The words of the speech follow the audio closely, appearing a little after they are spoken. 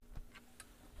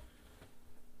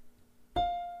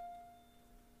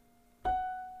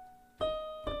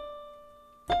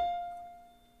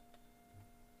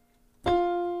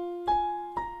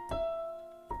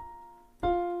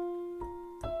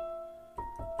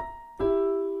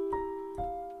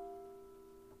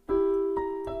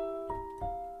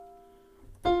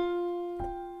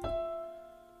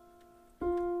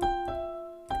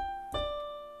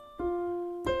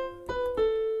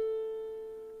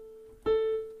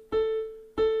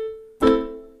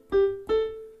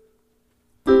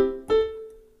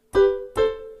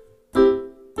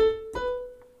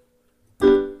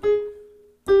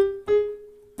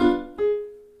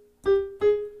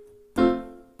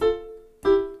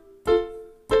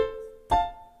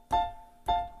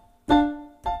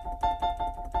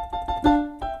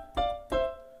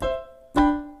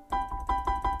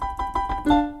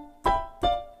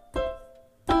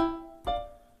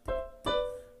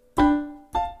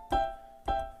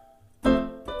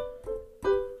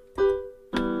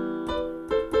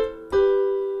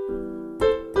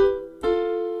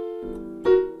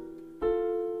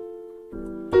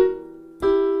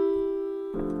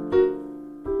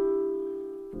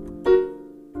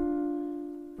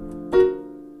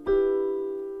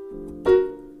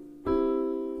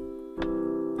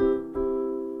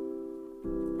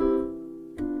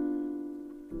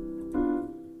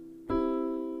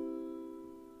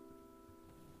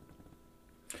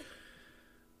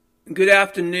Good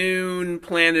afternoon,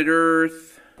 planet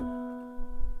Earth.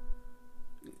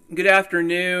 Good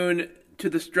afternoon to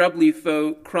the Strubbly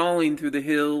folk crawling through the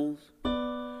hills,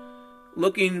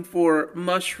 looking for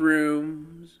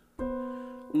mushrooms,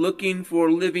 looking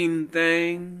for living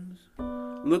things,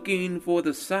 looking for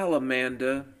the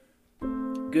salamander.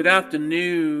 Good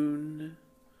afternoon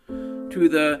to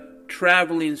the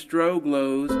traveling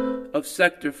stroglos of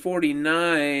Sector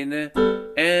 49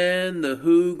 and the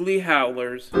Hoogly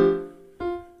Howlers.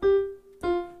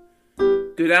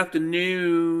 Good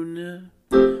afternoon.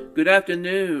 Good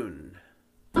afternoon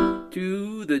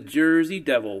to the Jersey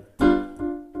Devil.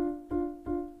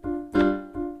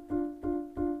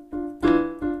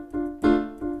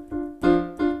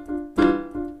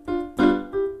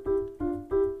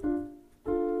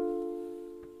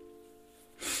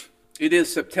 It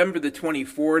is September the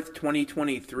 24th,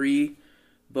 2023,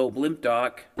 Bo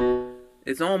Blimpdock.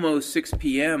 It's almost 6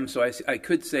 p.m., so I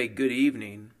could say good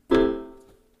evening.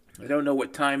 I don't know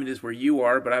what time it is where you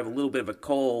are, but I have a little bit of a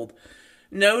cold.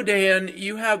 No, Dan,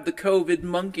 you have the COVID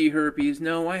monkey herpes.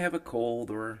 No, I have a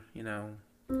cold or,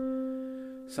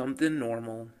 something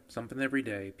normal, something every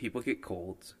day. People get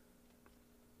colds.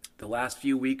 The last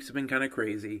few weeks have been kind of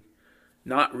crazy.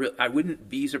 I wouldn't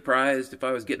be surprised if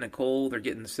I was getting a cold or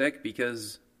getting sick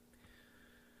because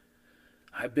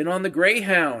I've been on the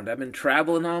Greyhound. I've been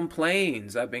traveling on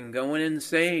planes. I've been going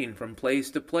insane from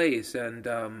place to place,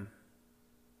 and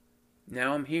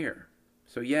now I'm here.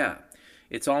 So yeah,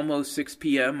 it's almost 6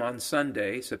 p.m. on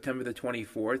Sunday, September the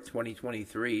 24th,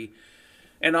 2023,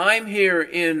 and I'm here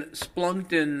in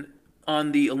Splunkton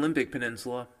on the Olympic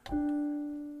Peninsula.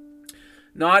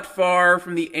 Not far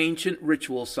from the ancient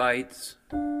ritual sites,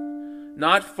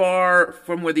 not far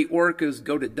from where the orcas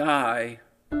go to die,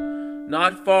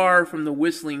 not far from the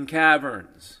whistling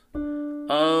caverns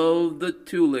of the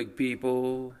Tulig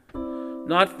people,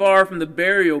 not far from the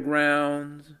burial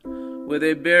grounds where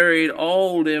they buried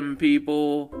all them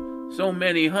people so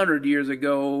many 100 years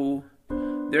ago.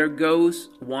 Their ghosts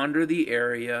wander the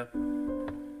area.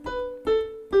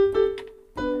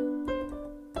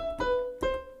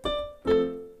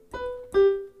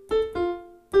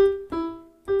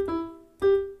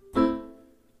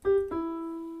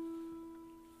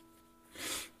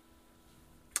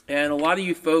 And a lot of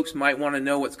you folks might want to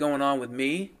know what's going on with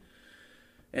me,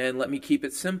 and let me keep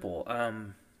it simple.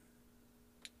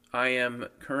 I am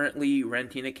currently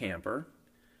renting a camper.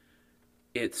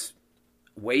 It's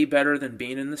way better than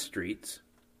being in the streets,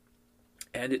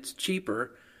 and it's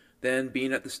cheaper than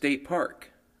being at the state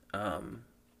park. I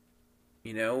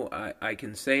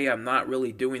can say I'm not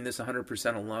really doing this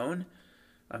 100% alone.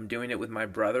 I'm doing it with my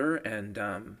brother, and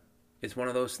it's one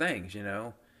of those things,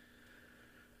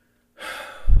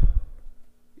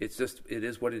 It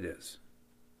is what it is.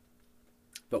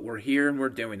 But we're here and we're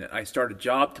doing it. I start a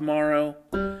job tomorrow.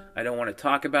 I don't want to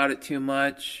talk about it too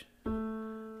much,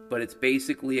 but it's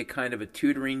basically a kind of a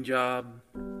tutoring job.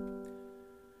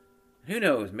 Who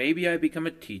knows? Maybe I become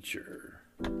a teacher.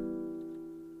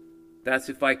 That's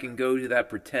if I can go to that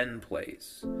pretend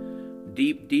place.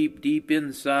 Deep, deep, deep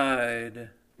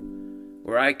inside,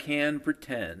 where I can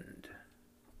pretend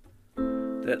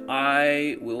that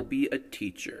I will be a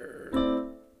teacher.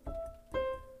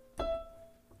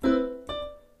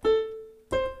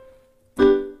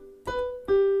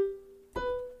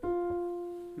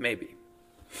 Maybe.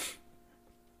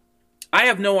 I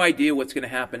have no idea what's going to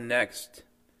happen next.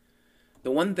 The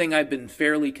one thing I've been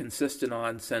fairly consistent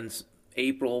on since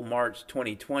April, March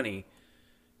 2020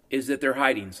 is that they're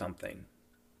hiding something.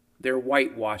 They're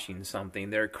whitewashing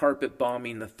something. They're carpet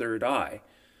bombing the third eye.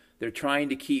 They're trying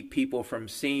to keep people from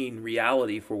seeing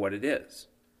reality for what it is.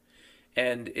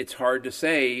 And it's hard to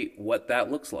say what that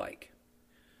looks like.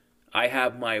 I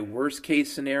have my worst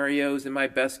case scenarios and my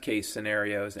best case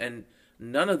scenarios, and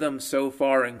none of them so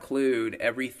far include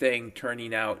everything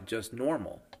turning out just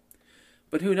normal.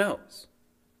 But who knows?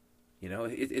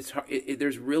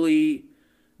 There's really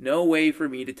no way for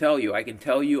me to tell you. I can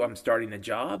tell you I'm starting a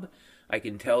job. I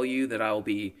can tell you that I'll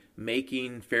be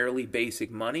making fairly basic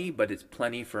money, but it's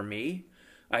plenty for me.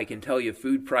 I can tell you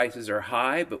food prices are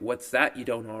high, but what's that you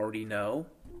don't already know?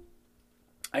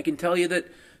 I can tell you that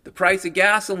the price of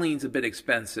gasoline's a bit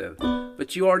expensive,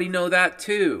 but you already know that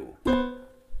too.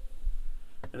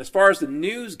 And as far as the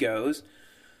news goes,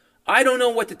 I don't know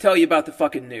what to tell you about the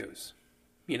fucking news.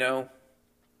 We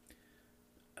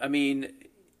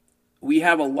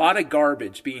have a lot of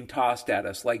garbage being tossed at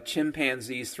us, like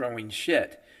chimpanzees throwing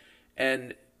shit.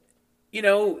 And,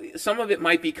 some of it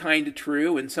might be kind of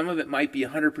true, and some of it might be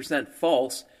 100%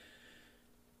 false.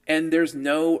 And there's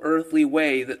no earthly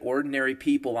way that ordinary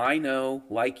people I know,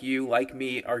 like you, like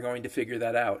me, are going to figure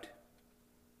that out.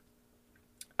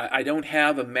 I don't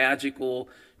have a magical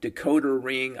decoder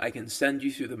ring I can send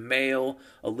you through the mail,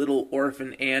 a little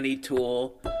Orphan Annie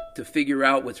tool to figure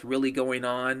out what's really going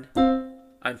on.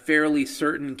 I'm fairly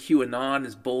certain QAnon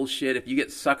is bullshit. If you get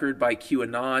suckered by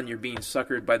QAnon, you're being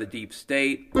suckered by the deep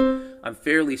state. I'm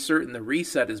fairly certain the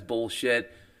reset is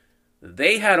bullshit.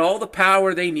 They had all the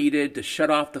power they needed to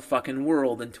shut off the fucking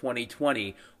world in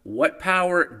 2020. What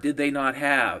power did they not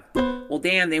have? Well,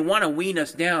 Dan, they want to wean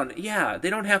us down. Yeah, they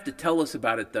don't have to tell us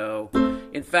about it, though.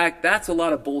 In fact, that's a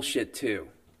lot of bullshit, too.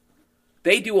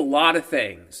 They do a lot of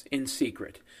things in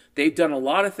secret. They've done a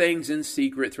lot of things in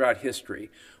secret throughout history.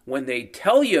 When they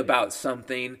tell you about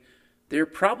something, they're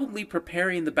probably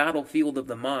preparing the battlefield of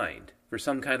the mind for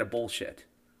some kind of bullshit.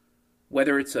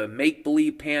 Whether it's a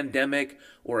make-believe pandemic,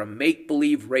 or a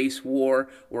make-believe race war,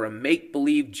 or a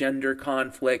make-believe gender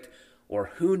conflict,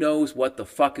 or who knows what the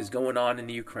fuck is going on in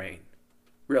Ukraine.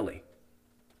 Really.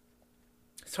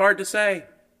 It's hard to say.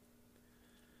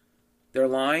 They're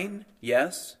lying,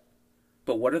 yes,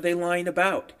 but what are they lying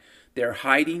about? They're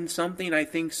hiding something, I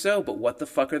think so, but what the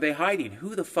fuck are they hiding?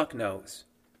 Who the fuck knows?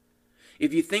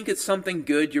 If you think it's something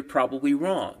good, you're probably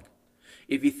wrong.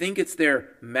 If you think it's their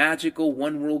magical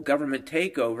one-world government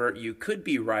takeover, you could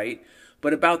be right,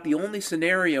 but about the only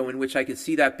scenario in which I could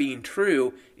see that being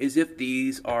true is if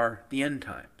these are the end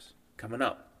times coming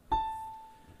up.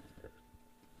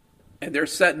 And they're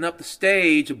setting up the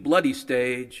stage, a bloody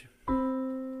stage,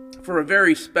 for a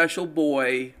very special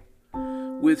boy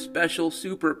with special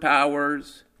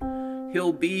superpowers.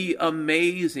 He'll be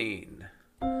amazing.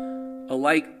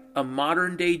 Like a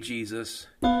modern-day Jesus.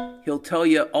 He'll tell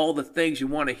you all the things you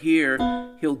want to hear.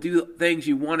 He'll do things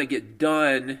you want to get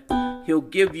done. He'll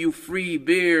give you free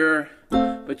beer,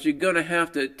 but you're going to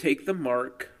have to take the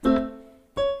mark.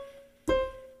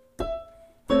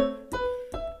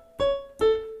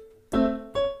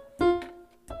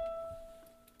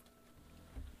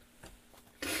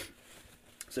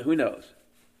 So who knows?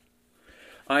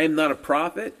 I am not a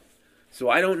prophet, so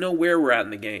I don't know where we're at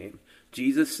in the game.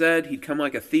 Jesus said he'd come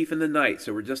like a thief in the night,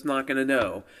 so we're just not going to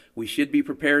know. We should be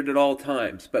prepared at all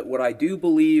times. But what I do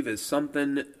believe is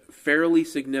something fairly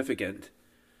significant,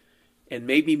 and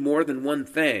maybe more than one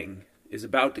thing, is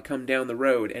about to come down the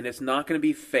road. And it's not going to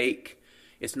be fake.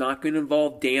 It's not going to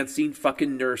involve dancing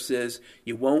fucking nurses.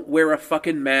 You won't wear a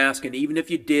fucking mask, and even if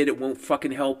you did, it won't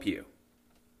fucking help you.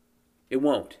 It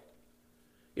won't.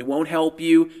 It won't help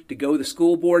you to go to the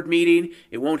school board meeting.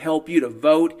 It won't help you to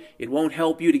vote. It won't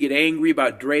help you to get angry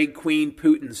about drag queen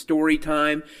Putin's story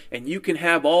time. And you can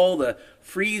have all the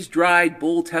freeze-dried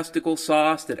bull testicle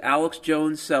sauce that Alex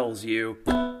Jones sells you,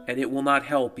 and it will not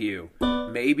help you.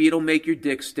 Maybe it'll make your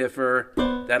dick stiffer.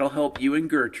 That'll help you and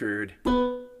Gertrude.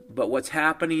 But what's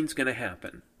happening is going to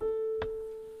happen.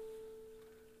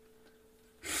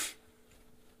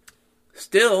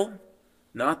 Still,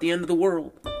 not the end of the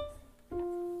world.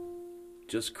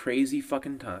 Just crazy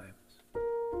fucking times.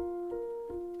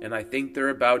 And I think they're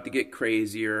about to get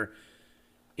crazier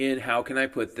in, how can I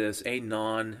put this, a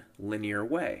non-linear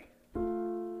way.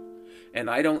 And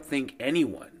I don't think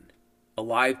anyone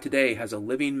alive today has a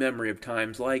living memory of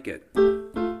times like it.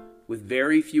 With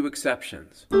very few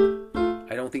exceptions.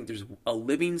 I don't think there's a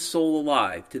living soul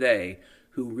alive today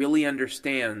who really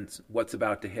understands what's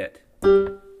about to hit.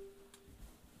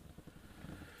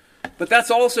 But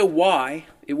that's also why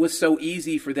it was so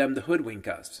easy for them to hoodwink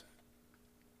us.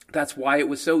 That's why it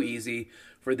was so easy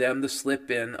for them to slip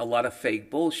in a lot of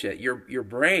fake bullshit. Your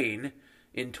brain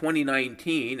in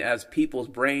 2019, as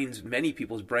many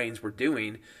people's brains were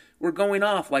doing, were going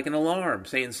off like an alarm,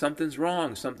 saying something's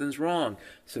wrong, something's wrong.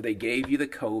 So they gave you the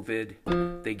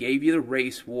COVID, they gave you the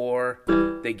race war,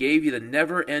 they gave you the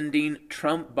never-ending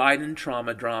Trump-Biden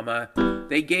trauma drama.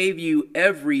 They gave you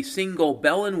every single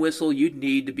bell and whistle you'd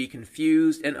need to be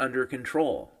confused and under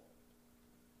control.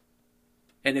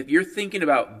 And if you're thinking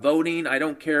about voting, I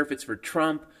don't care if it's for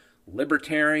Trump,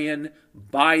 Libertarian,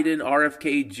 Biden,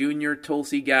 RFK Jr.,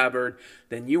 Tulsi Gabbard,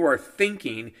 then you are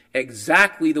thinking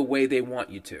exactly the way they want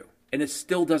you to. And it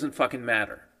still doesn't fucking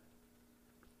matter.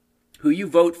 Who you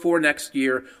vote for next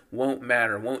year won't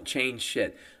matter, won't change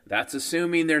shit. That's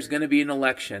assuming there's going to be an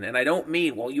election. And I don't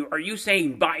mean, are you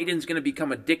saying Biden's going to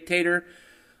become a dictator?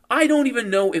 I don't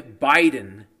even know if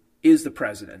Biden is the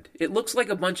president. It looks like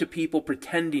a bunch of people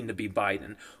pretending to be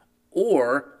Biden,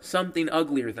 or something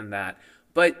uglier than that.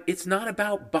 But it's not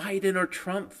about Biden or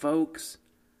Trump, folks.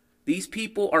 These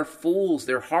people are fools.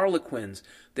 They're harlequins.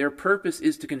 Their purpose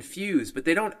is to confuse, but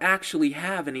they don't actually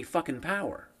have any fucking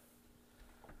power.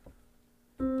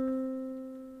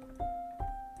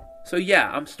 So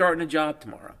yeah, I'm starting a job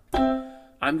tomorrow.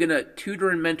 I'm going to tutor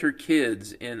and mentor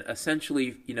kids in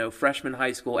essentially, freshman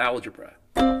high school algebra.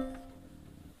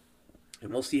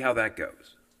 And we'll see how that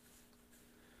goes.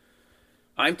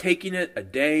 I'm taking it a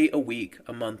day, a week,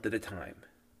 a month at a time.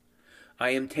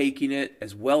 I am taking it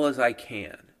as well as I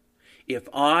can. If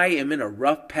I am in a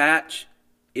rough patch,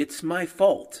 it's my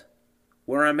fault.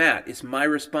 Where I'm at, it's my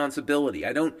responsibility.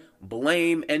 I don't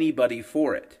blame anybody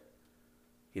for it.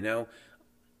 You know,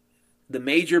 the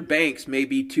major banks may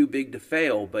be too big to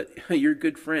fail, but your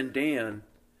good friend Dan,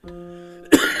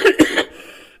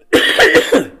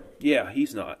 yeah,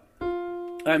 he's not.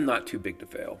 I'm not too big to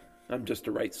fail. I'm just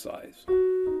the right size.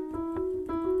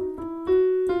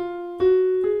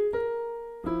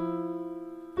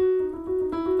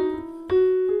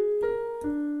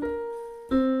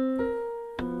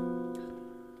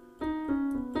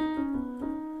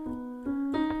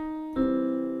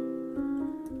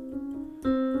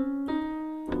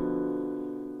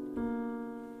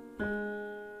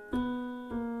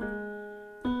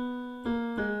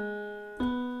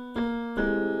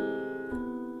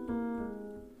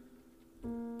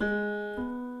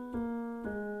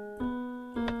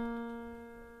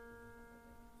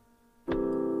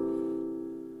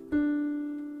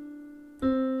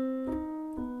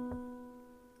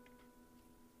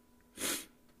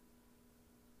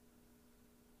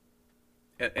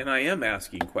 And I am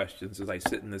asking questions as I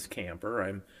sit in this camper.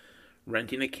 I'm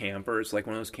renting a camper. It's like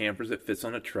one of those campers that fits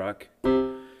on a truck.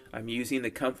 I'm using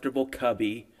the comfortable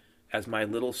cubby as my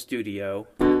little studio.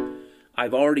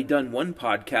 I've already done one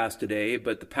podcast today,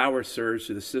 but the power surged,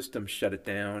 so the system shut it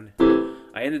down.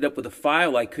 I ended up with a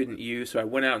file I couldn't use, so I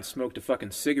went out and smoked a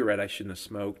fucking cigarette I shouldn't have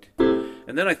smoked.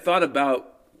 And then I thought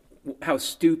about how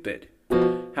stupid,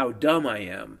 how dumb I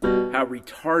am, how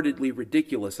retardedly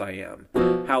ridiculous I am,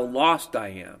 how lost I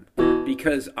am,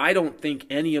 because I don't think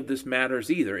any of this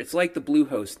matters either. It's like the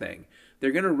Bluehost thing.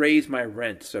 They're going to raise my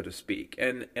rent, so to speak,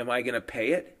 and am I going to pay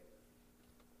it?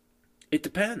 It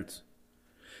depends.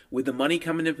 With the money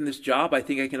coming in from this job, I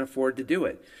think I can afford to do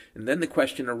it. And then the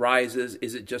question arises,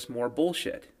 is it just more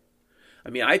bullshit? I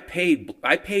mean, I paid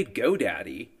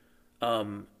GoDaddy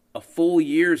a full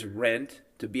year's rent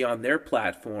to be on their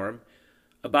platform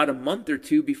about a month or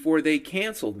two before they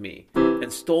canceled me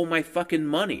and stole my fucking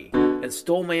money and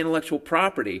stole my intellectual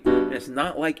property. And it's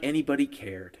not like anybody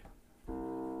cared.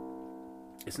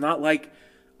 It's not like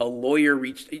a lawyer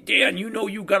reached, hey, Dan, you know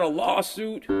you got a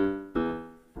lawsuit?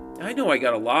 I know I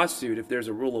got a lawsuit if there's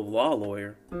a rule of law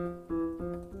lawyer.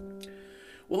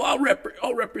 Well, I'll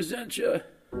represent you.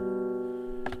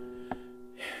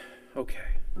 Okay.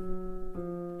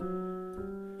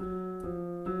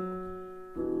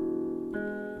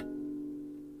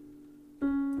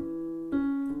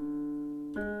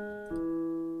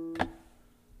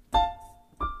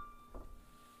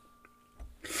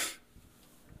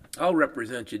 I'll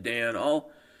represent you, Dan.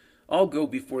 I'll go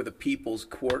before the people's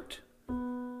court.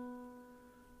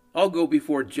 I'll go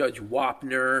before Judge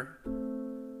Wapner,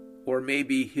 or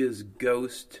maybe his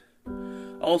ghost.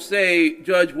 I'll say,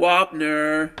 Judge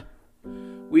Wapner,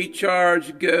 we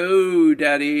charge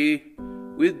GoDaddy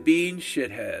with being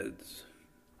shitheads.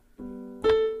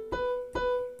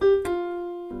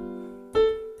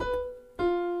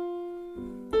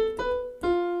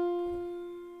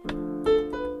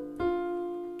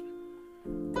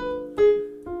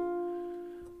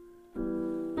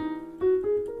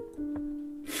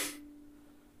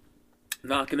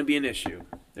 Not going to be an issue.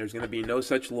 There's going to be no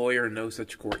such lawyer and no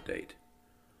such court date.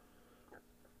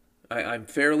 I'm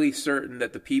fairly certain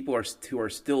that the people who are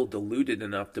still deluded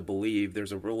enough to believe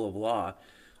there's a rule of law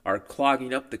are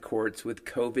clogging up the courts with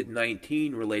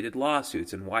COVID-19 related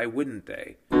lawsuits, and why wouldn't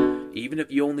they? Even if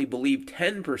you only believe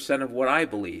 10% of what I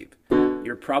believe,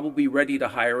 you're probably ready to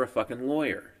hire a fucking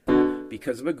lawyer.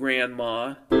 Because of a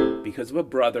grandma, because of a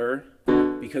brother,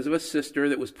 because of a sister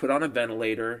that was put on a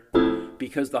ventilator,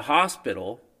 because the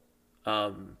hospital,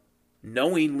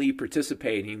 knowingly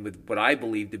participating with what I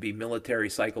believe to be military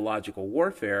psychological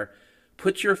warfare,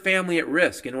 puts your family at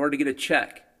risk in order to get a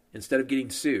check instead of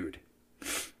getting sued.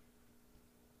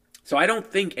 So I don't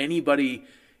think anybody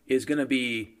is going to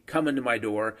be coming to my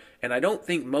door, and I don't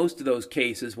think most of those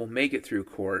cases will make it through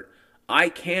court. I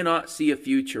cannot see a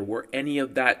future where any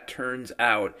of that turns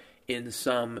out in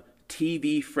some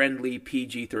TV-friendly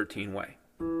PG-13 way.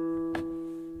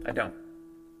 I don't.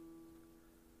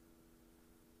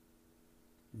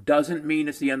 Doesn't mean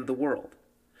it's the end of the world.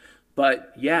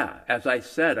 But yeah, as I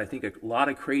said, I think a lot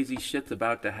of crazy shit's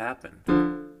about to happen.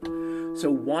 So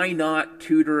why not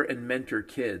tutor and mentor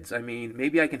kids? I mean,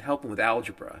 maybe I can help them with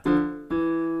algebra.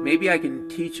 Maybe I can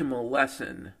teach them a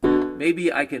lesson.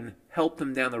 Maybe I can help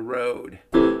them down the road.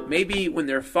 Maybe when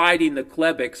they're fighting the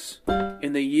Klebiks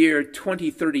in the year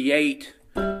 2038,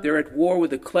 they're at war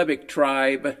with the Klebik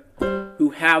tribe, who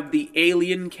have the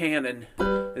alien cannon.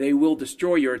 They will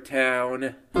destroy your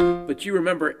town. But you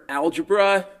remember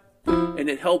algebra, and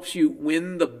it helps you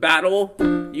win the battle.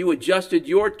 You adjusted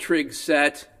your trig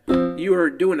set. You are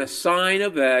doing a sine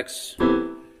of x.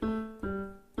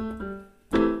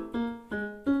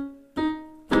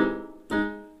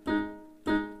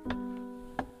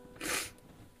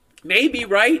 Maybe,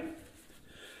 right?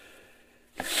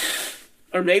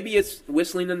 Or maybe it's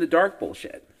whistling in the dark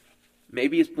bullshit.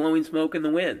 Maybe it's blowing smoke in the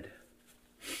wind.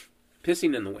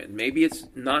 Pissing in the wind. Maybe it's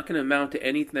not going to amount to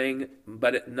anything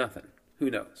but nothing.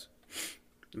 Who knows?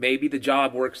 Maybe the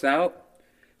job works out.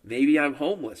 Maybe I'm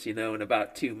homeless, in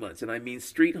about 2 months. And I mean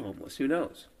street homeless. Who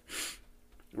knows?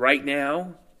 Right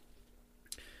now,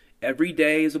 every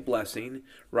day is a blessing.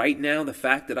 Right now, the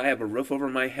fact that I have a roof over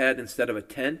my head instead of a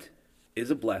tent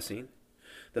is a blessing.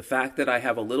 The fact that I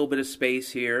have a little bit of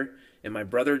space here, and my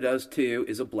brother does too,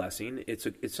 is a blessing. It's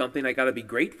something I got to be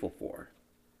grateful for.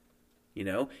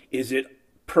 Is it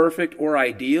perfect or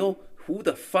ideal? Who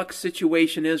the fuck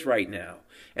situation is right now?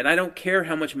 And I don't care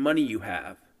how much money you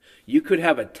have. You could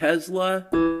have a Tesla,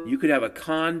 you could have a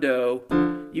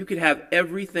condo, you could have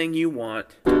everything you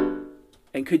want.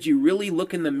 And could you really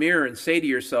look in the mirror and say to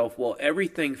yourself, well,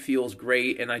 everything feels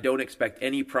great and I don't expect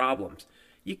any problems?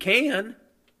 You can.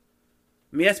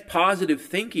 I mean, that's positive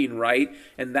thinking, right?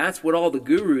 And that's what all the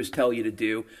gurus tell you to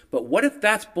do. But what if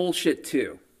that's bullshit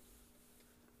too?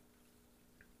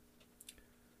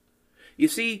 You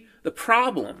see, the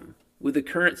problem with the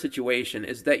current situation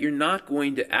is that you're not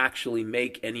going to actually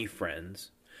make any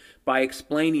friends by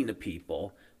explaining to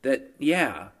people that,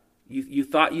 yeah, you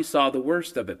thought you saw the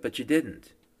worst of it, but you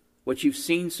didn't. What you've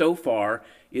seen so far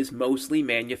is mostly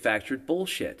manufactured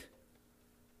bullshit.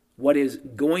 What is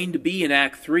going to be in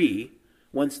Act 3,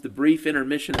 once the brief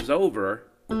intermission is over,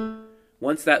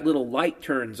 once that little light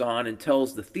turns on and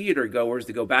tells the theater goers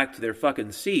to go back to their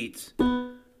fucking seats,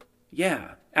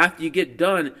 yeah, after you get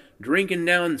done drinking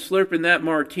down and slurping that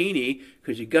martini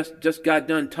because you just got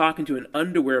done talking to an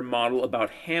underwear model about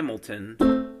Hamilton,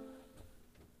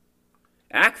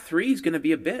 Act 3 is going to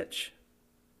be a bitch.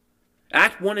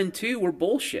 Act 1 and 2 were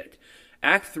bullshit.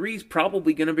 Act 3 is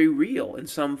probably going to be real in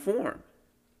some form.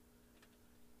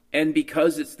 And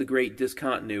because it's the great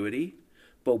discontinuity,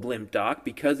 Bo Blimp Doc,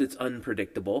 because it's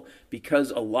unpredictable,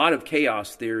 because a lot of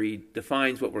chaos theory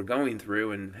defines what we're going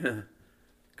through, and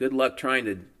good luck trying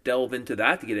to delve into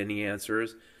that to get any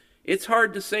answers, it's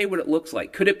hard to say what it looks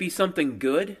like. Could it be something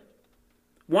good?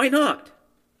 Why not?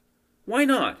 Why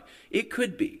not? It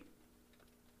could be.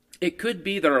 It could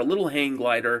be that our little hang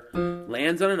glider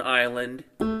lands on an island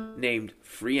named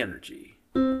Free Energy.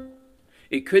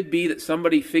 It could be that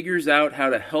somebody figures out how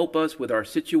to help us with our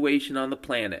situation on the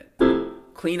planet.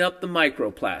 Clean up the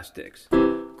microplastics.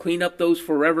 Clean up those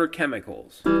forever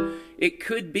chemicals. It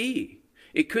could be.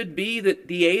 It could be that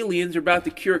the aliens are about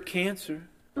to cure cancer.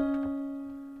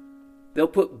 They'll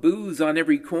put booths on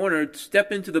every corner.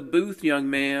 Step into the booth, young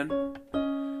man.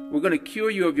 We're going to cure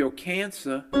you of your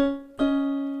cancer.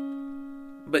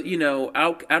 But,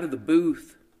 out of the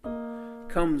booth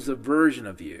comes a version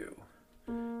of you.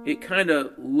 It kind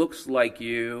of looks like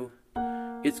you.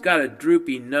 It's got a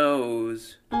droopy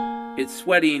nose. It's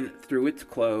sweating through its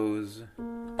clothes.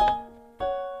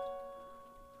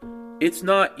 It's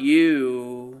not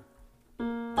you.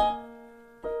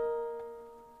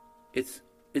 It's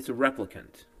a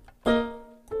replicant.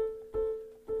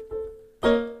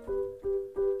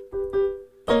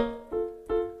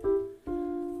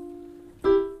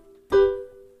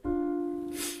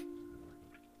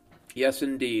 Yes,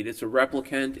 indeed. It's a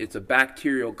replicant. It's a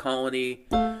bacterial colony.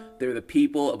 They're the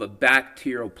people of a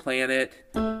bacterial planet.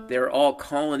 They're all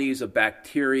colonies of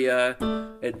bacteria,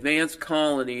 advanced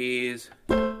colonies,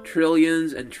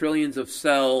 trillions and trillions of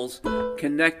cells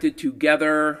connected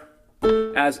together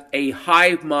as a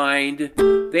hive mind.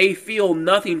 They feel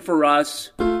nothing for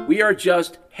us. We are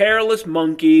just hairless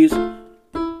monkeys.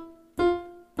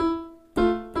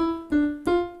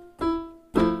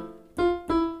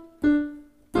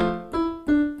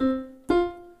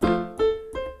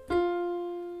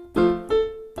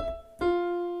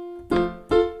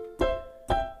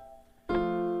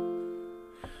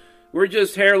 We're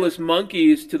just hairless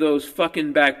monkeys to those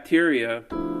fucking bacteria.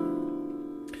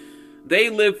 They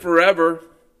live forever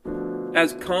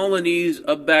as colonies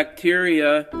of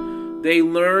bacteria. They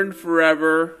learn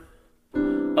forever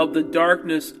of the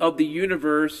darkness of the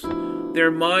universe. Their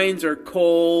minds are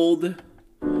cold.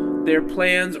 Their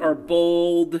plans are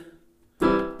bold.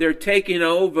 They're taking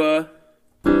over.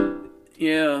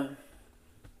 Yeah.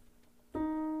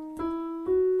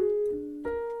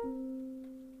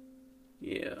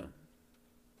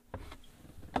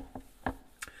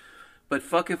 But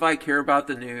fuck if I care about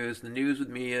the news. The news with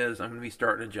me is I'm going to be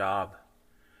starting a job.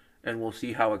 And we'll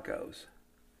see how it goes.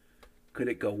 Could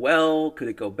it go well? Could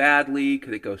it go badly?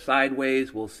 Could it go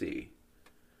sideways? We'll see.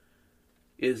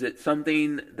 Is it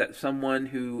something that someone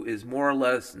who is more or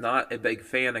less not a big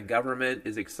fan of government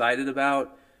is excited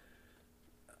about?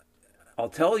 I'll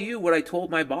tell you what I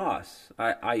told my boss.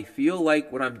 I feel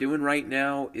like what I'm doing right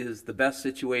now is the best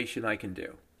situation I can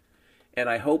do. And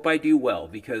I hope I do well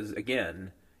because,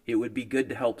 again, it would be good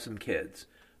to help some kids.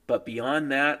 But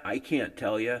beyond that, I can't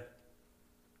tell you.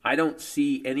 I don't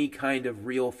see any kind of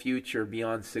real future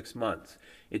beyond 6 months.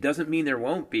 It doesn't mean there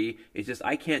won't be. It's just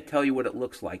I can't tell you what it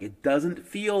looks like. It doesn't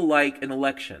feel like an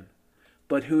election.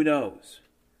 But who knows?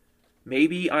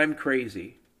 Maybe I'm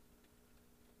crazy.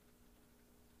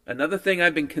 Another thing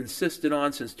I've been consistent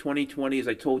on since 2020 is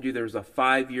I told you there's a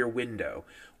 5-year window.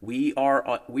 We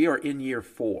are in year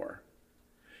 4.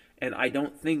 And I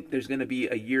don't think there's going to be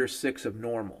a year 6 of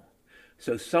normal.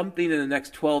 So something in the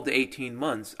next 12 to 18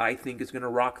 months I think is going to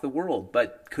rock the world.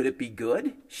 But could it be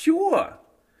good? Sure.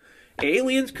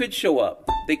 Aliens could show up.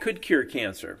 They could cure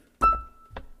cancer.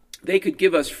 They could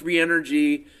give us free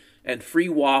energy and free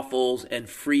waffles and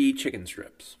free chicken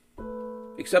strips.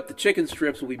 Except the chicken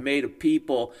strips will be made of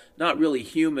people, not really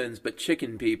humans, but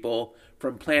chicken people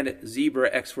from planet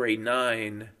Zebra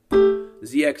X-49.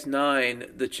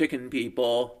 ZX9, the chicken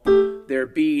people, they're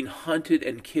being hunted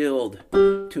and killed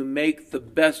to make the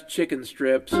best chicken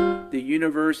strips the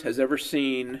universe has ever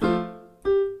seen.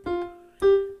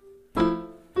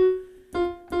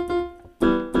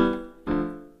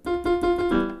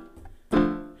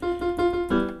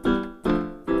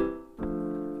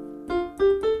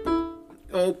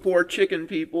 Oh, poor chicken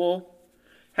people,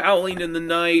 howling in the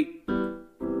night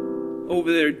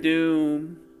over their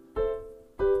doom.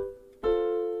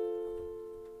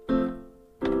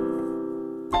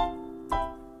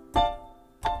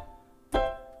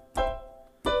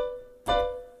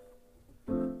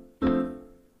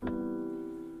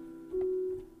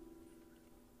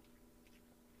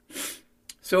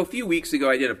 So a few weeks ago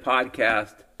I did a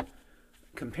podcast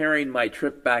comparing my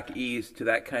trip back east to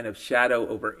that kind of shadow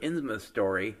over Innsmouth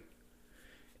story,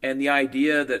 and the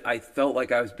idea that I felt like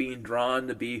I was being drawn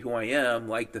to be who I am,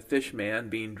 like the fish man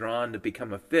being drawn to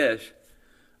become a fish.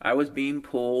 I was being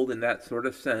pulled in that sort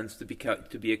of sense to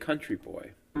be a country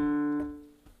boy.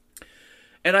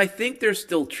 And I think there's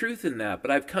still truth in that,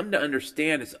 but I've come to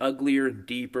understand it's uglier and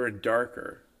deeper and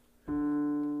darker.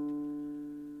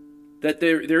 That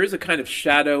there is a kind of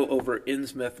shadow over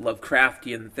Innsmouth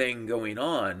Lovecraftian thing going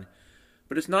on,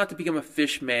 but it's not to become a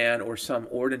fish man or some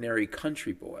ordinary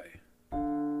country boy.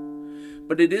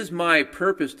 But it is my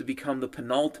purpose to become the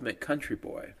penultimate country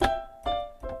boy.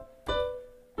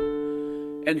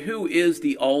 And who is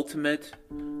the ultimate,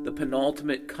 the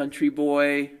penultimate country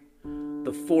boy,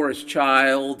 the forest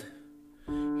child?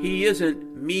 He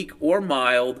isn't meek or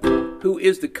mild. Who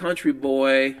is the country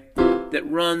boy that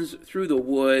runs through the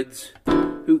woods,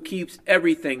 who keeps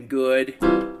everything good,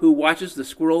 who watches the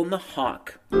squirrel and the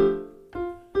hawk?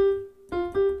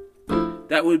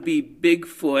 That would be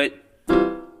Bigfoot.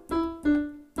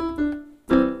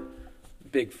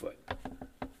 Bigfoot.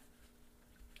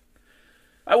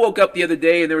 I woke up the other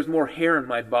day and there was more hair in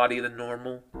my body than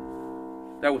normal.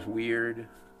 That was weird.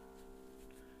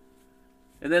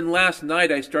 And then last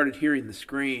night I started hearing the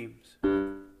screams.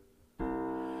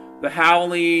 The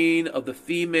howling of the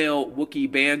female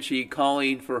Wookie banshee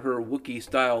calling for her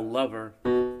Wookie-style lover.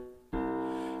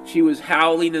 She was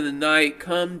howling in the night,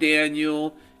 "Come,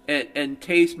 Daniel, and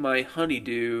taste my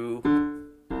honeydew.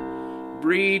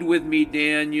 Breed with me,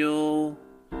 Daniel.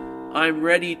 I'm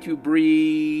ready to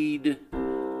breed.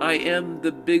 I am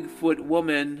the Bigfoot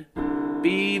woman.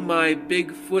 Be my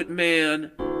Bigfoot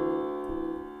man."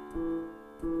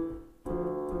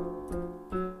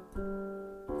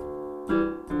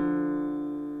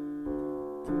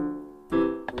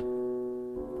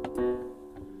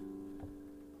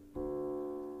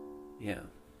 Yeah.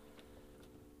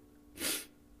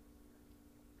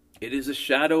 It is a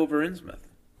shadow over Innsmouth.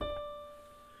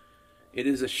 It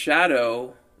is a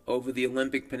shadow over the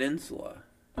Olympic Peninsula.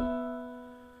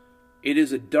 It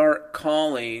is a dark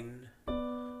calling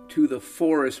to the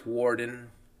forest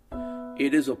warden.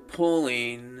 It is a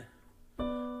pulling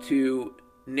to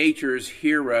nature's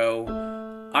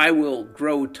hero. I will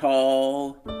grow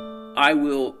tall. I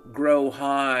will grow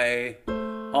high.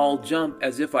 I'll jump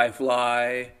as if I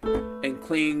fly and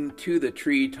cling to the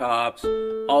treetops.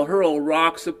 I'll hurl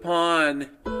rocks upon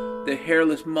the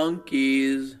hairless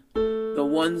monkeys, the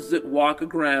ones that walk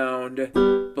aground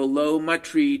below my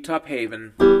treetop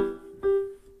haven.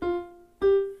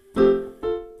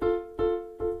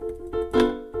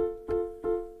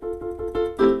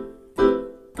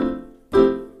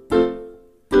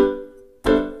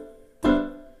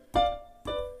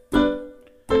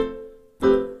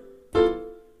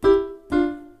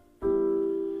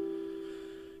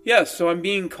 Yes, so I'm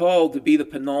being called to be the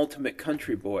penultimate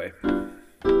country boy.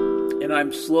 And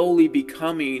I'm slowly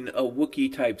becoming a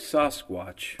Wookie-type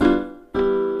Sasquatch.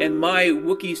 And my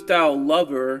Wookie-style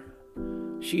lover,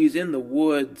 she's in the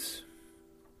woods,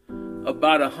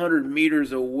 about 100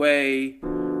 meters away.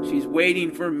 She's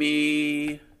waiting for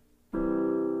me.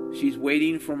 She's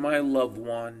waiting for my love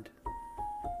wand.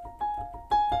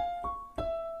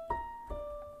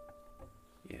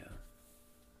 Yeah.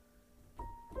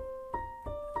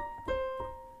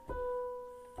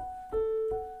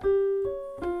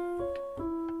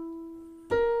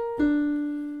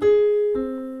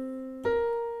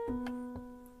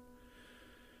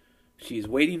 She's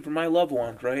waiting for my love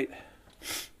wand, right?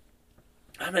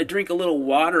 I'm going to drink a little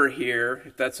water here,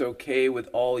 if that's okay with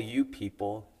all you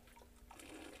people.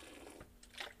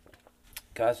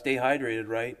 Gotta stay hydrated,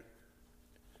 right?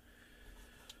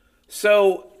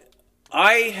 So,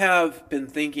 I have been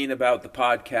thinking about the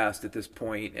podcast at this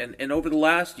point, and over the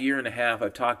last year and a half,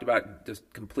 I've talked about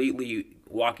just completely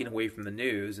walking away from the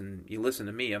news, and you listen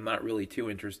to me, I'm not really too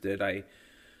interested. I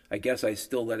guess I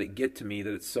still let it get to me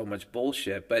that it's so much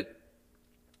bullshit, but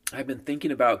I've been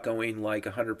thinking about going like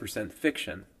 100%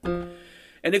 fiction.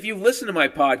 And if you've listened to my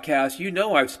podcast, you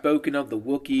know I've spoken of the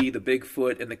Wookiee, the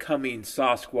Bigfoot, and the coming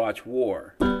Sasquatch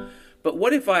War. But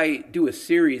what if I do a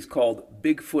series called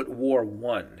Bigfoot War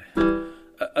 1?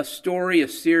 A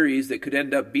series that could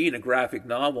end up being a graphic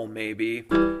novel, maybe.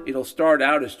 It'll start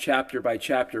out as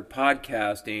chapter-by-chapter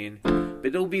podcasting, but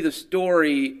it'll be the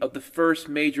story of the first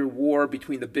major war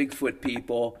between the Bigfoot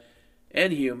people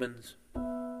and humans.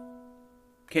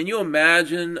 Can you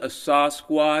imagine a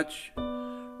Sasquatch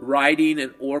riding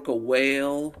an orca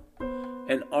whale,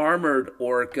 an armored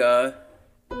orca,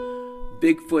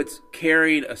 Bigfoot's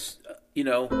carrying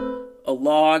a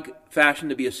log fashioned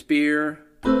to be a spear.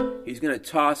 He's going to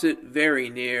toss it very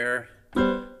near.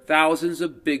 Thousands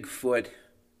of Bigfoot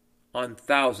on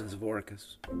thousands of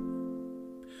orcas.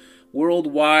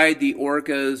 Worldwide, the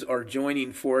orcas are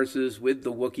joining forces with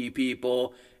the Wookiee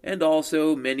people and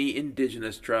also many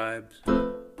indigenous tribes.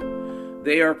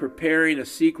 They are preparing a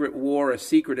secret war, a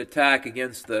secret attack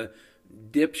against the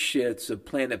dipshits of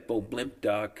planet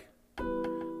Boblimpduck.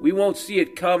 We won't see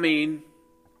it coming.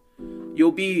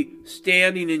 You'll be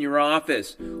standing in your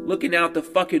office, looking out the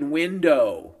fucking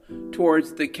window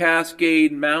towards the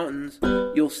Cascade Mountains.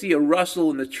 You'll see a rustle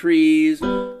in the trees.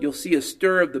 You'll see a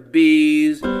stir of the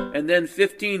bees. And then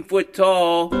 15-foot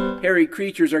tall, hairy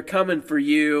creatures are coming for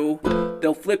you.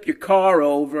 They'll flip your car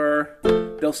over.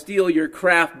 They'll steal your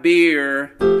craft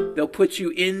beer. They'll put you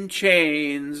in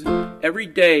chains. Every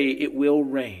day it will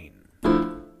rain.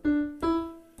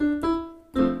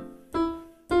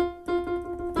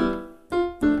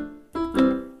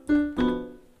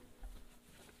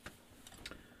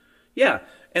 Yeah,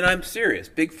 and I'm serious.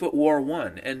 Bigfoot War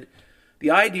 1. And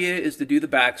the idea is to do the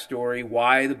backstory,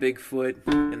 why the Bigfoot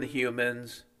and the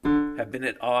humans have been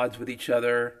at odds with each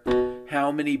other,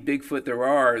 how many Bigfoot there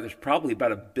are. There's probably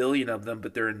about 1 billion of them,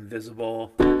 but they're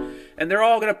invisible. And they're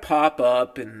all going to pop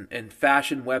up and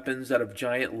fashion weapons out of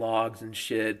giant logs and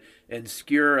shit and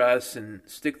skewer us and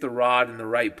stick the rod in the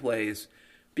right place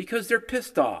because they're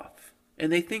pissed off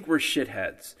and they think we're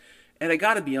shitheads. And I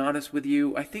got to be honest with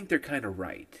you, I think they're kind of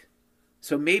right.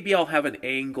 So maybe I'll have an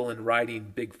angle in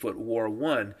writing Bigfoot War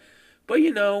 1. But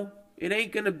you know, it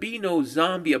ain't gonna be no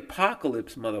zombie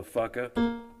apocalypse, motherfucker.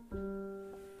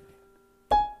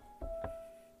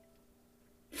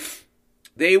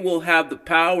 They will have the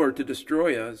power to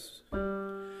destroy us.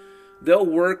 They'll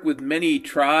work with many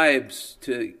tribes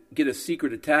to get a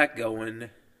secret attack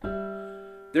going.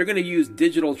 They're gonna use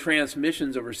digital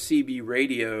transmissions over CB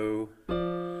radio.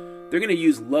 They're gonna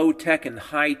use low-tech and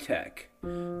high-tech.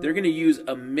 They're going to use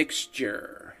a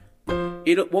mixture.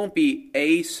 It won't be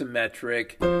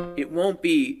asymmetric. It won't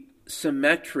be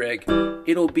symmetric.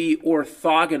 It'll be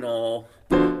orthogonal.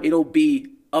 It'll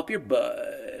be up your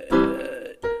butt.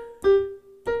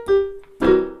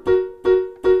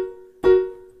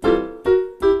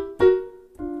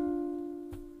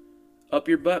 Up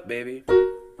your butt, baby.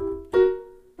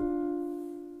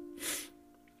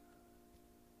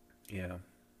 Yeah.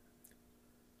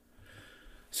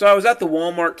 So I was at the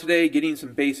Walmart today getting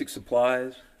some basic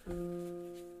supplies.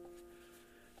 And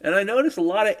I noticed a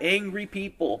lot of angry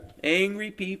people. Angry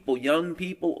people, young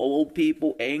people, old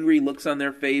people, angry looks on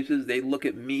their faces. They look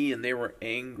at me and they were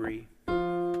angry.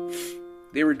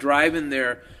 They were driving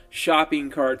their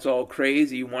shopping carts all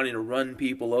crazy, wanting to run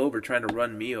people over, trying to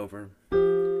run me over.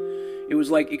 It was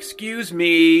like, excuse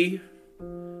me,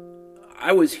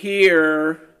 I was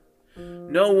here.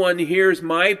 No one hears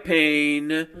my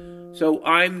pain. So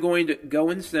I'm going to go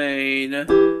insane.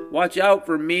 Watch out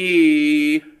for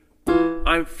me.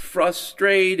 I'm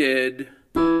frustrated.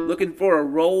 Looking for a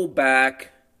rollback.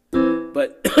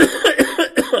 But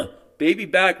baby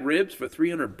back ribs for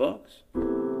 $300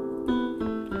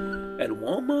 at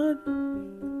Walmart?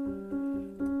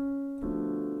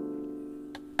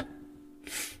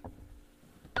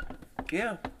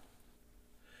 Yeah.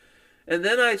 And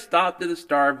then I stopped at a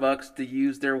Starbucks to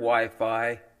use their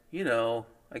Wi-Fi. You know,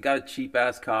 I got a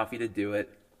cheap-ass coffee to do it.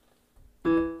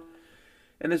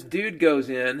 And this dude goes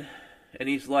in, and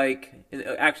he's like,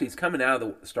 actually he's coming out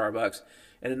of the Starbucks,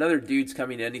 and another dude's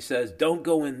coming in. He says, "Don't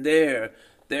go in there.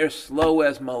 They're slow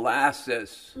as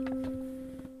molasses."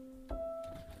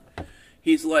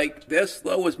 He's like, "They're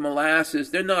slow as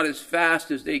molasses. They're not as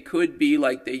fast as they could be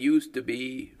like they used to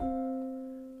be."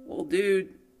 Well,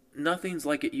 dude, nothing's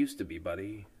like it used to be,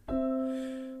 buddy.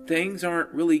 Things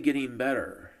aren't really getting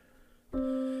better.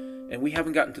 And we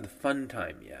haven't gotten to the fun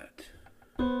time yet.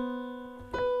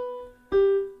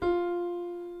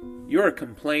 You're a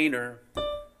complainer.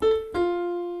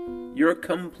 You're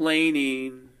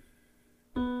complaining.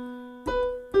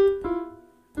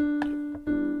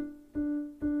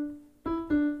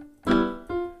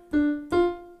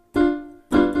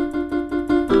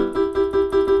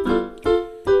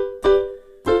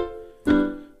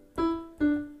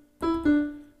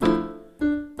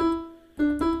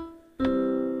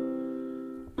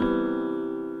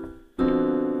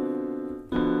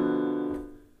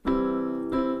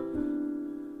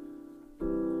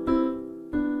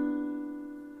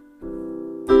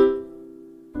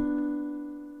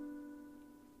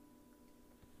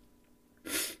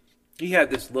 He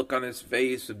had this look on his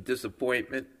face of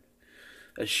disappointment,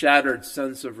 a shattered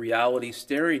sense of reality,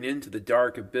 staring into the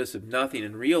dark abyss of nothing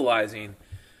and realizing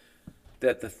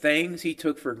that the things he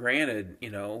took for granted,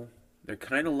 they're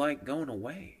kind of like going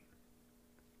away.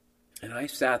 And I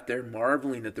sat there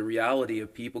marveling at the reality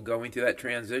of people going through that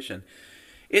transition.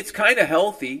 It's kind of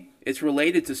healthy. It's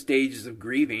related to stages of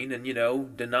grieving and,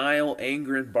 denial,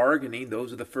 anger, and bargaining.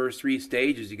 Those are the first 3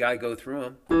 stages. You got to go through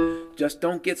them. Just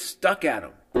don't get stuck at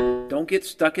them. Don't get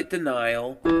stuck at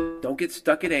denial. Don't get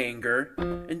stuck at anger.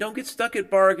 And don't get stuck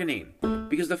at bargaining.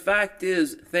 Because the fact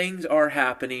is, things are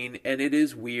happening and it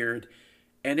is weird.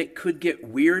 And it could get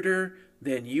weirder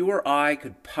than you or I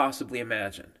could possibly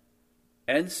imagine.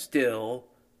 And still,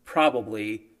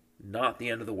 probably not the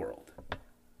end of the world.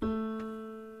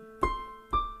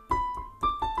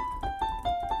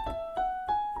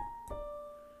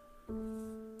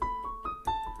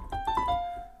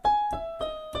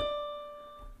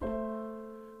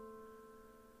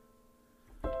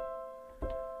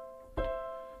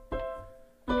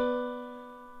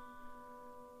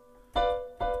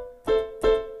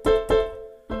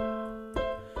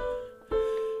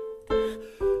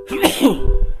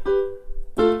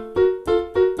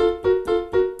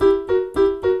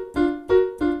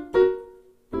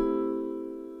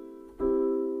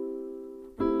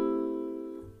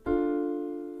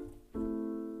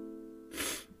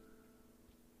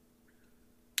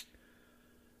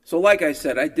 So like I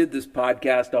said, I did this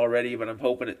podcast already, but I'm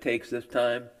hoping it takes this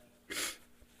time.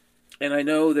 And I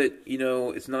know that,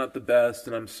 it's not the best,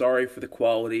 and I'm sorry for the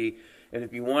quality. And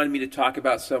if you wanted me to talk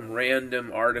about some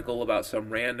random article about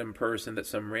some random person that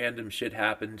some random shit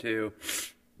happened to,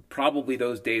 probably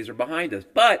those days are behind us.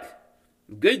 But,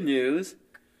 good news,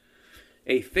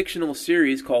 a fictional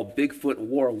series called Bigfoot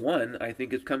War 1, I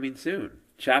think is coming soon.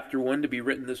 Chapter 1 to be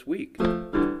written this week.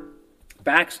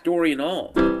 Backstory and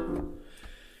all.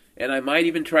 And I might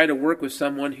even try to work with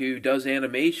someone who does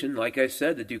animation, like I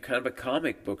said, to do kind of a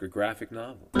comic book or graphic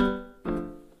novel.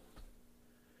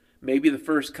 Maybe the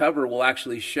first cover will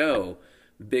actually show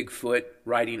Bigfoot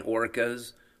riding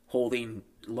orcas, holding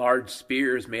large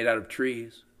spears made out of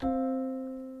trees,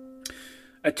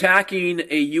 attacking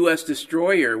a U.S.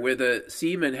 destroyer where the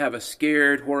seamen have a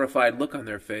scared, horrified look on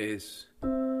their face,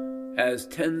 as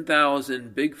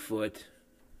 10,000 Bigfoot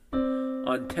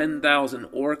on 10,000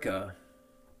 orca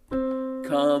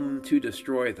come to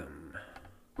destroy them.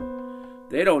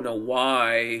 They don't know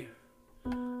why.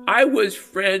 I was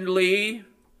friendly.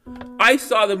 I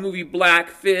saw the movie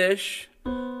Blackfish.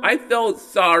 I felt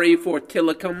sorry for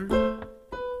Tillicum.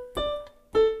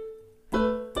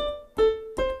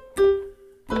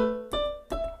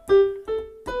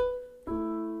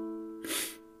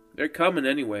 They're coming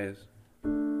anyways.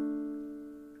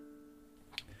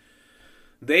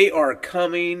 They are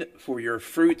coming for your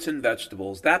fruits and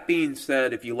vegetables. That being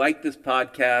said, if you like this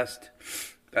podcast,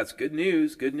 that's good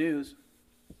news, good news.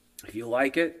 If you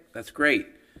like it, that's great.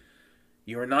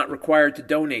 You are not required to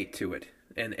donate to it.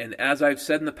 And as I've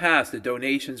said in the past, the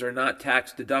donations are not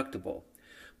tax deductible.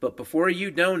 But before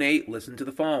you donate, listen to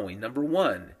the following. Number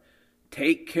one,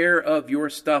 take care of your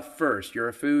stuff first,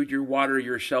 your food, your water,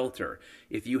 your shelter.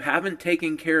 If you haven't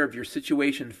taken care of your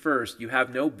situation first, you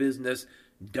have no business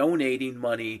donating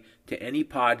money to any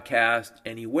podcast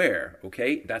anywhere,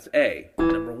 okay? That's A,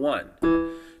 number one.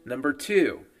 Number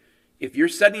two, if you're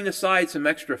setting aside some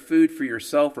extra food for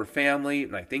yourself or family,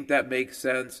 and I think that makes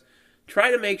sense,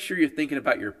 try to make sure you're thinking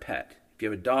about your pet. If you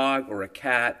have a dog or a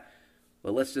cat,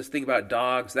 well, let's just think about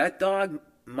dogs. That dog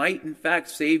might, in fact,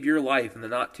 save your life in the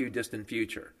not-too-distant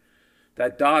future.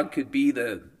 That dog could be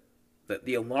the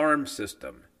alarm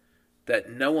system that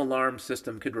no alarm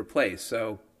system could replace.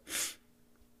 So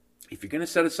if you're going to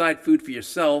set aside food for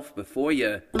yourself before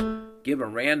you give a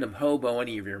random hobo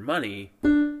any of your money,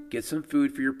 get some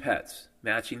food for your pets,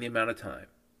 matching the amount of time.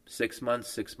 6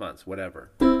 months,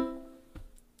 whatever.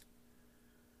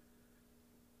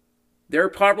 There are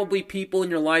probably people in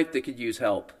your life that could use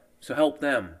help, so help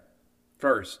them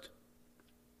first.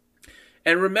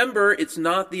 And remember, it's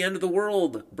not the end of the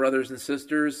world, brothers and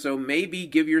sisters, so maybe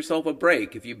give yourself a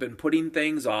break. If you've been putting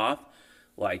things off,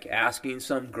 like asking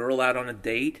some girl out on a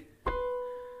date.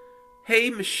 Hey,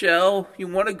 Michelle, you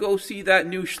want to go see that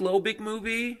new Schlobig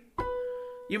movie?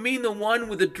 You mean the one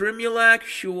with the Drimulac?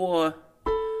 Sure.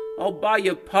 I'll buy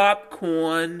you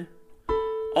popcorn.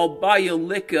 I'll buy you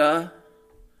liquor.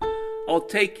 I'll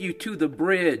take you to the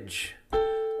bridge.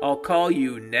 I'll call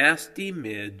you Nasty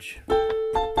Midge.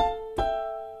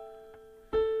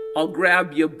 I'll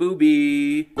grab your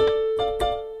boobie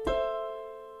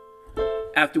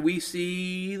after we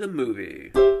see the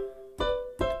movie.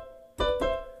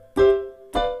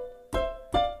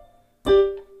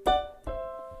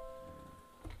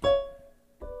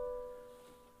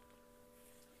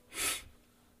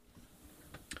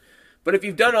 But if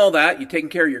you've done all that, you've taken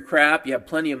care of your crap, you have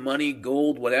plenty of money,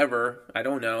 gold, whatever, I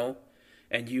don't know,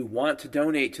 and you want to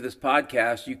donate to this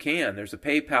podcast, you can. There's a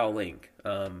PayPal link.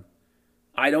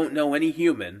 I don't know any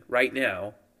human right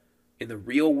now in the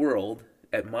real world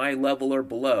at my level or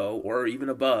below or even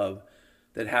above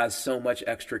that has so much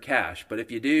extra cash. But if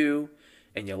you do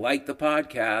and you like the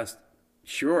podcast,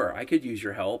 sure, I could use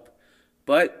your help.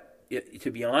 But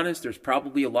to be honest, there's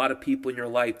probably a lot of people in your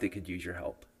life that could use your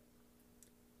help.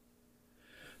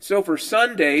 So for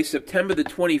Sunday, September the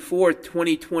 24th,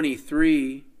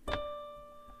 2023,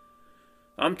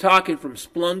 I'm talking from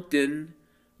Splunkton,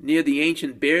 near the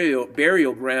ancient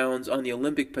burial grounds on the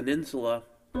Olympic Peninsula.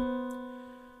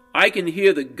 I can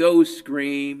hear the ghost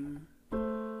scream.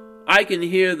 I can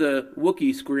hear the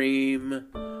Wookie scream.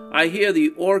 I hear the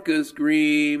orca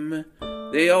scream.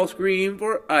 They all scream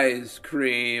for ice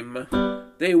cream.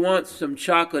 They want some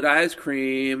chocolate ice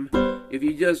cream. If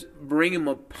you just bring them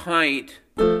a pint,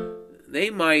 they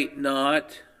might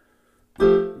not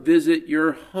visit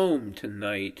your home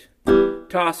tonight.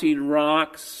 Tossing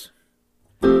rocks,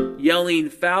 yelling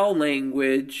foul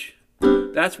language.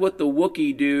 That's what the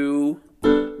Wookie do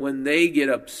when they get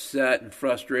upset and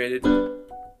frustrated.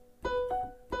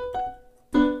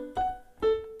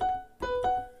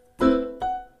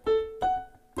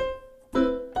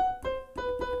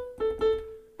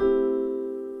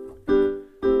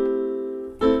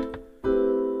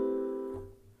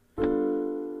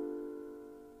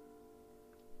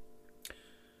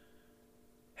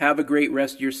 Have a great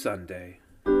rest of your Sunday.